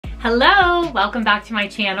Hello, welcome back to my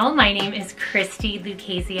channel. My name is Christi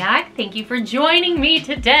Lukasiak. Thank you for joining me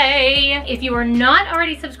today. If you are not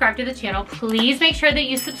already subscribed to the channel, please make sure that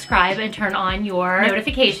you subscribe and turn on your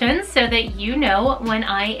notifications so that you know when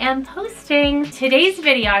I am posting. Today's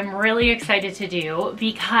video I'm really excited to do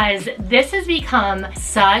because this has become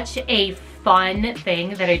such a fun thing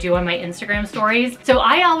that I do on my Instagram stories. So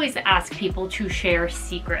I always ask people to share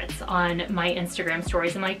secrets on my Instagram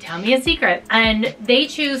stories. I'm like, tell me a secret. And they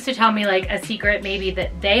choose to tell me like a secret maybe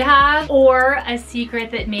that they have or a secret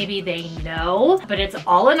that maybe they know, but it's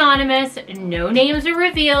all anonymous. No names are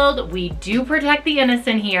revealed. We do protect the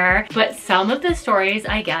innocent here, but some of the stories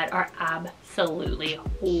I get are absolutely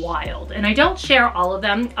wild. And I don't share all of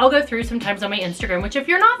them. I'll go through sometimes on my Instagram, which if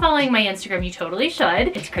you're not following my Instagram, you totally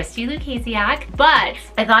should. It's Christi Lukasiak. But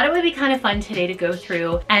I thought it would be kind of fun today to go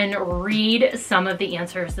through and read some of the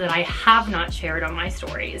answers that I have not shared on my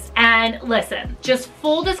stories. And listen, just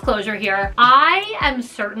full disclosure here, I am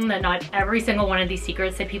certain that not every single one of these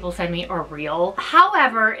secrets that people send me are real.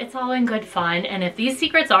 However, it's all in good fun. And if these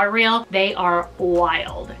secrets are real, they are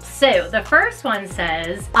wild. So the first one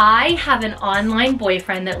says, I have an online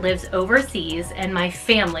boyfriend that lives overseas and my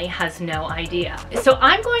family has no idea. So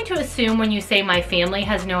I'm going to assume when you say my family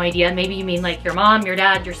has no idea, maybe you mean like your mom, your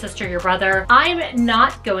dad, your sister, your brother. I'm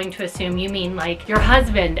not going to assume you mean like your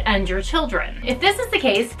husband and your children. If this is the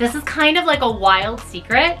case, this is kind of like a wild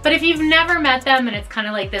secret, but if you've never met them and it's kind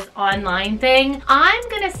of like this online thing, I'm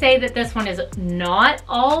gonna say that this one is not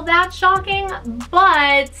all that shocking,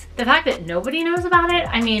 but the fact that nobody knows about it,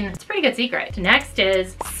 I mean, it's a pretty good secret. Next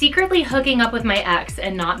is secretly hooking up with my ex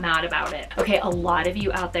and not mad about it. Okay, a lot of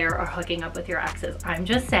you out there are hooking up with your exes. I'm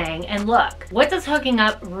just saying. And look, what does hooking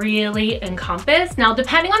up really encompass? Now,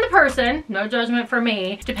 depending on the person, no judgment for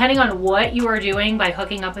me, depending on what you are doing by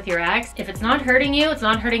hooking up with your ex, if it's not hurting you, it's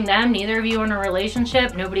not hurting them, neither of you are in a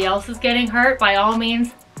relationship, nobody else is getting hurt, by all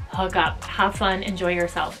means, hook up, have fun, enjoy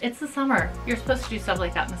yourself. It's the summer. You're supposed to do stuff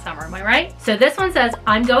like that in the summer, am I right? So this one says,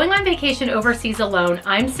 I'm going on vacation overseas alone.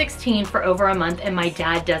 I'm 16 for over a month and my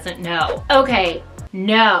dad doesn't know. Okay.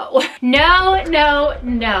 No, no, no,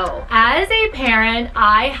 no. As a parent,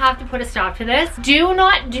 I have to put a stop to this. Do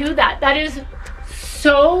not do that. That is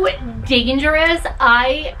so dangerous.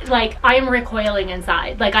 I am recoiling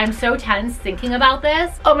inside. Like, I'm so tense thinking about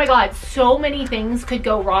this. Oh my God, so many things could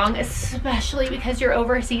go wrong, especially because you're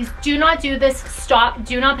overseas. Do not do this. Stop.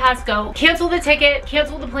 Do not pass go. Cancel the ticket.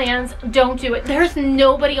 Cancel the plans. Don't do it. There's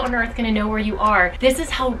nobody on earth gonna know where you are. This is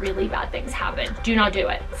how really bad things happen. Do not do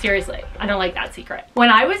it. Seriously. I don't like that secret. When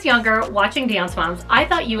I was younger, watching Dance Moms, I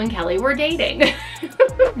thought you and Kelly were dating.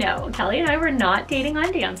 No, Kelly and I were not dating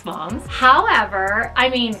on Dance Moms. However, I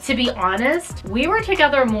mean, to be honest, we were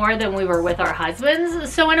together more than we were with our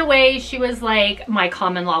husbands. So in a way, she was like my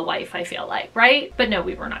common law wife, I feel like, right? But no,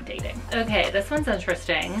 we were not dating. Okay, this one's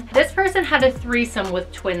interesting. This person had a threesome with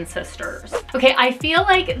twin sisters. Okay, I feel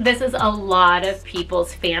like this is a lot of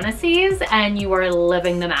people's fantasies and you are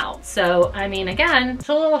living them out. So, I mean, again, it's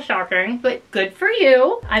a little shocking, but good for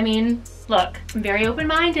you. I mean, look, I'm very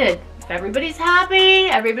open-minded. If everybody's happy,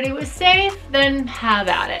 everybody was safe, then have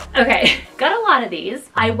at it. Okay, got a lot of these.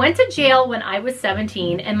 I went to jail when I was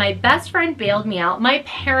 17 and my best friend bailed me out. My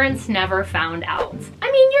parents never found out.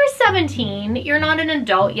 I mean, you're 17, you're not an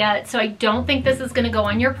adult yet, so I don't think this is gonna go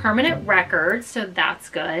on your permanent record, so that's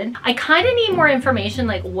good. I kind of need more information,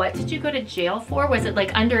 like what did you go to jail for? Was it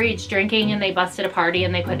like underage drinking and they busted a party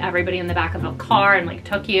and they put everybody in the back of a car and like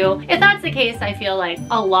took you? If that's the case, I feel like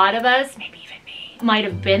a lot of us, maybe even might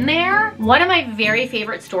have been there. One of my very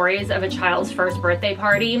favorite stories of a child's first birthday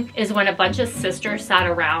party is when a bunch of sisters sat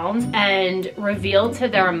around and revealed to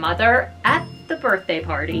their mother at the birthday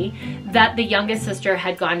party that the youngest sister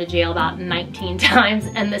had gone to jail about 19 times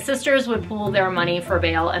and the sisters would pool their money for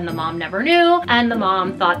bail and the mom never knew and the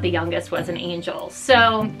mom thought the youngest was an angel.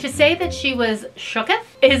 So to say that she was shooketh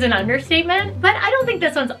is an understatement, but I don't think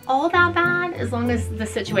this one's all that bad as long as the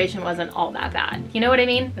situation wasn't all that bad. You know what I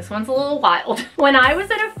mean? This one's a little wild. When I was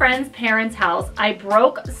at a friend's parents' house, I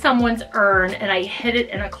broke someone's urn and I hid it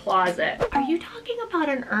in a closet. Are you talking about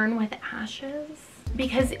an urn with ashes?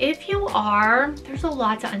 Because if you are, there's a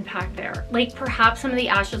lot to unpack there. Like perhaps some of the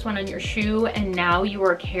ashes went on your shoe and now you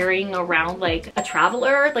are carrying around like a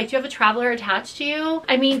traveler. Like do you have a traveler attached to you?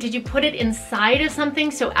 I mean, did you put it inside of something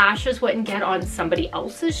so ashes wouldn't get on somebody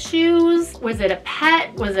else's shoes? Was it a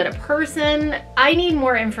pet? Was it a person? I need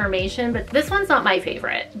more information, but this one's not my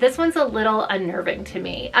favorite. This one's a little unnerving to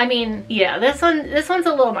me. I mean, yeah, this one's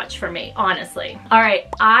a little much for me, honestly. All right,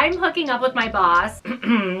 I'm hooking up with my boss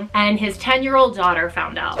and his 10-year-old daughter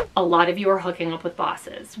found out. A lot of you are hooking up with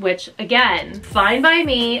bosses, which again, fine by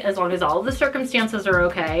me as long as all of the circumstances are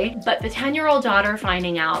okay. But the 10-year-old daughter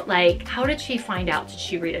finding out, like, how did she find out? Did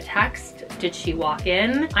she read a text? Did she walk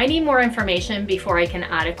in? I need more information before I can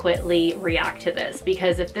adequately react to this,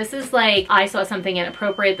 because if this is like, I saw something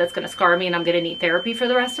inappropriate that's gonna scar me and I'm gonna need therapy for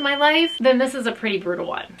the rest of my life, then this is a pretty brutal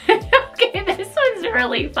one. Okay, this one's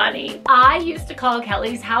really funny. I used to call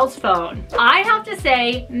Kelly's house phone. I have to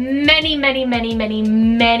say, many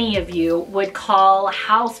of you would call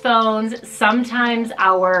house phones. Sometimes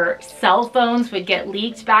our cell phones would get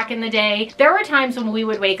leaked back in the day. There were times when we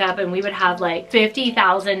would wake up and we would have like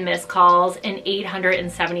 50,000 missed calls and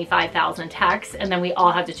 875,000 texts, and then we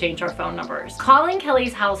all had to change our phone numbers. Calling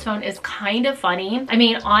Kelly's house phone is kind of funny. I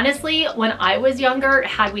mean, honestly, when I was younger,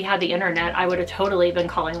 had we had the internet, I would have totally been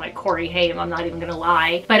calling like Corey Haim, I'm not even gonna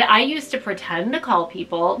lie. But I used to pretend to call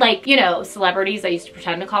people, like, you know, celebrities, I used to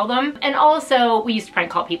pretend to call them. And also, we used to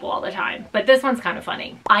prank call people all the time. But this one's kind of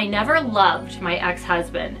funny. I never loved my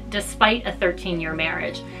ex-husband, despite a 13-year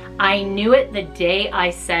marriage. I knew it the day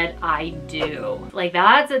I said I do. Like,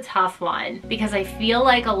 that's a tough one, because I feel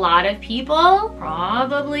like a lot of people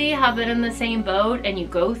probably have been in the same boat, and you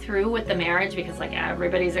go through with the marriage because like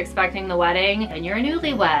everybody's expecting the wedding, and you're a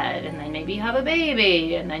newlywed, and then maybe you have a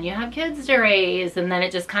baby, and then you have kids to raise, and then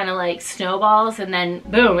it just kind of like snowballs, and then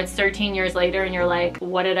boom, it's 13 years later and you're like,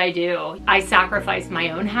 what did I do? I sacrificed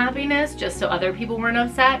my own happiness just so other people weren't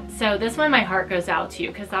upset. So this one, my heart goes out to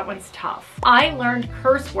you, because that one's tough. I learned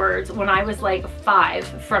curse words when I was like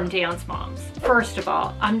 5 from Dance Moms. First of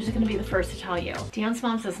all, I'm just gonna be the first to tell you, Dance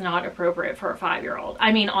Moms is not appropriate for a 5-year-old.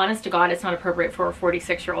 I mean, honest to God, it's not appropriate for a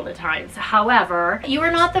 46-year-old at times. However, you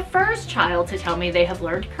are not the first child to tell me they have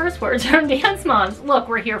learned curse words from Dance Moms. Look,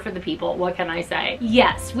 we're here for the people. What can I say?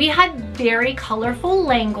 Yes, we had very colorful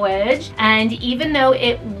language, and even though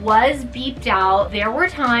it was beeped out, there were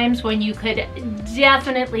times when you could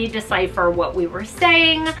definitely decipher what we were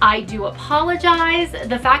saying. I do apologize.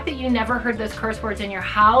 The fact that you never heard those curse words in your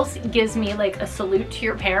house gives me like a salute to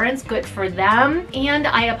your parents. Good for them. And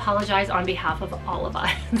I apologize on behalf of all of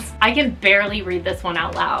us. I can barely read this one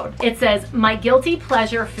out loud. It says, my guilty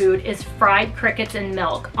pleasure food is fried crickets and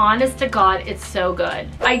milk. Honest to God, it's so good.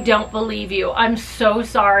 I don't believe you. I'm so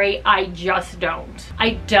sorry. I just don't.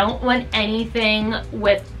 I don't want anything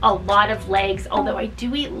with a lot of legs, although I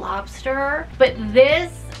do eat lobster, but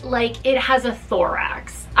this, like, it has a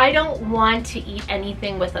thorax. I don't want to eat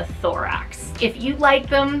anything with a thorax. If you like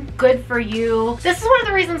them, good for you. This is one of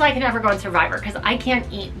the reasons I can never go on Survivor, because I can't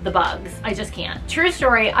eat the bugs. I just can't. True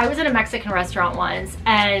story, I was in a Mexican restaurant once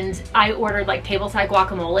and I ordered like tableside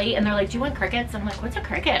guacamole, and they're like, do you want crickets? I'm like, what's a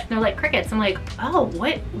cricket? And they're like, crickets. I'm like, oh,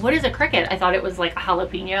 what is a cricket? I thought it was like a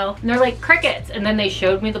jalapeno. And they're like, crickets. And then they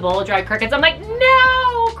showed me the bowl of dried crickets. I'm like,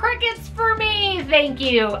 no, crickets for me, thank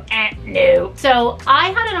you. No. So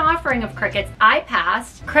I had an offering of crickets. I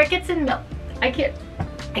passed. Crickets and milk. I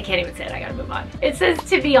can't even say it, I gotta move on. It says,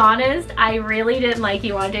 to be honest, I really didn't like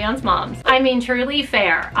you on Dance Moms. I mean, truly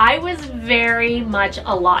fair. I was very much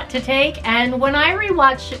a lot to take, and when I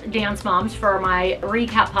rewatched Dance Moms for my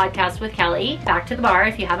recap podcast with Kelly, Back to the Bar,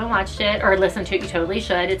 if you haven't watched it or listened to it, you totally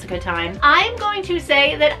should, it's a good time. I'm going to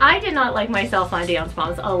say that I did not like myself on Dance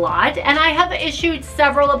Moms a lot, and I have issued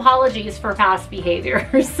several apologies for past behavior,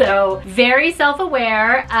 so very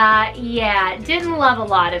self-aware. Yeah, didn't love a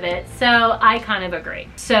lot of it, so I kind of agree.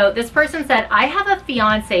 So this person said, I have a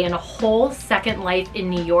fiance and a whole second life in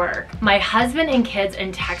New York. My husband and kids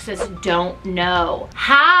in Texas don't know.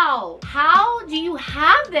 How? How do you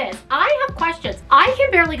have this? I have questions. I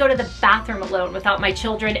can barely go to the bathroom alone without my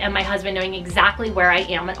children and my husband knowing exactly where I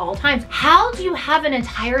am at all times. How do you have an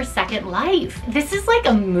entire second life? This is like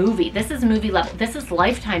a movie. This is movie level. This is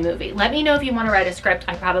Lifetime movie. Let me know if you want to write a script.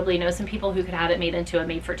 I probably know some people who could have it made into a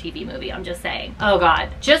made-for-TV movie. I'm just saying. Oh God.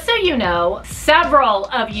 Just so you know, several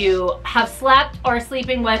of you have slept or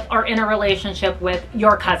sleeping with or in a relationship with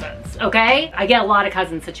your cousins, okay? I get a lot of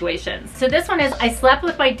cousin situations. So this one is, I slept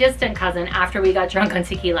with my distant cousin after we got drunk on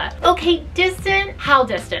tequila. Okay, distant? How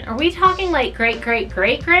distant? Are we talking like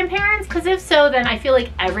great-great-great-grandparents? Because if so, then I feel like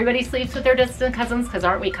everybody sleeps with their distant cousins, because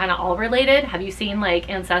aren't we kind of all related? Have you seen like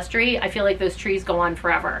Ancestry? I feel like those trees go on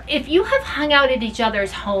forever. If you have hung out at each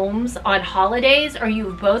other's homes on holidays, or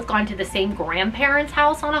you've both gone to the same grandparents'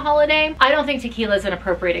 house on a holiday, I don't think tequila is an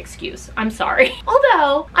appropriate excuse. I'm sorry.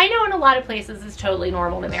 Although, I know in a lot of places it's totally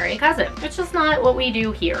normal to marry a cousin. It's just not what we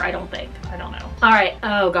do here, I don't think. I don't know. All right,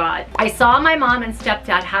 oh God. I saw my mom and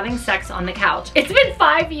stepdad having sex on the couch. It's been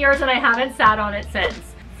 5 years and I haven't sat on it since.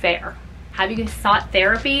 Fair. Have you sought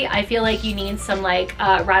therapy? I feel like you need some like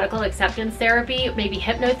radical acceptance therapy, maybe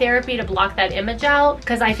hypnotherapy to block that image out,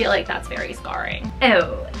 because I feel like that's very scarring.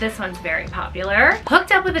 Oh, this one's very popular.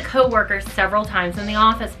 Hooked up with a coworker several times in the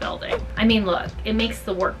office building. I mean, look, it makes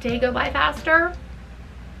the workday go by faster.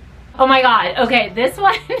 Oh my God, okay, this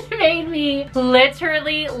one made me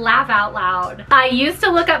literally laugh out loud. I used to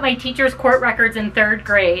look up my teacher's court records in 3rd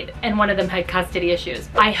grade and one of them had custody issues.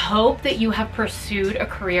 I hope that you have pursued a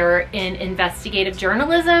career in investigative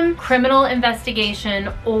journalism, criminal investigation,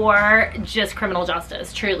 or just criminal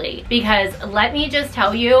justice, truly. Because let me just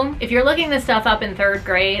tell you, if you're looking this stuff up in 3rd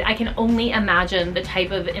grade, I can only imagine the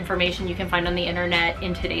type of information you can find on the internet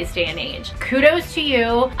in today's day and age. Kudos to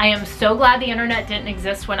you. I am so glad the internet didn't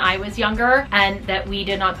exist when I was younger and that we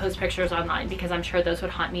did not post pictures online, because I'm sure those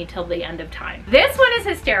would haunt me till the end of time. This one is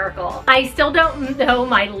hysterical. I still don't know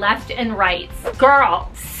my left and rights. Girl,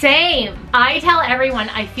 same. I tell everyone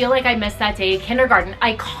I feel like I missed that day of kindergarten.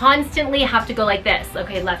 I constantly have to go like this.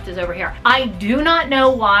 Okay, left is over here. I do not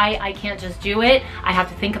know why I can't just do it. I have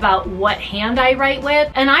to think about what hand I write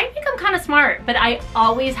with, and I think I'm kind of smart, but I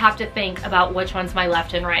always have to think about which one's my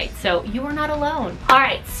left and right. So you are not alone. All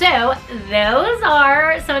right, so those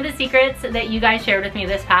are some of the secrets that you guys shared with me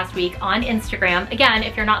this past week on Instagram. Again,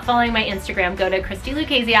 if you're not following my Instagram, go to Christi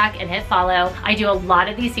Lukasiak and hit follow. I do a lot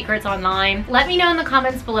of these secrets online. Let me know in the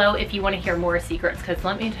comments below if you want to hear more secrets, because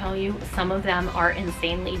let me tell you, some of them are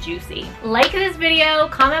insanely juicy. Like this video,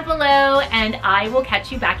 comment below, and I will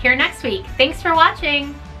catch you back here next week. Thanks for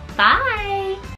watching. Bye.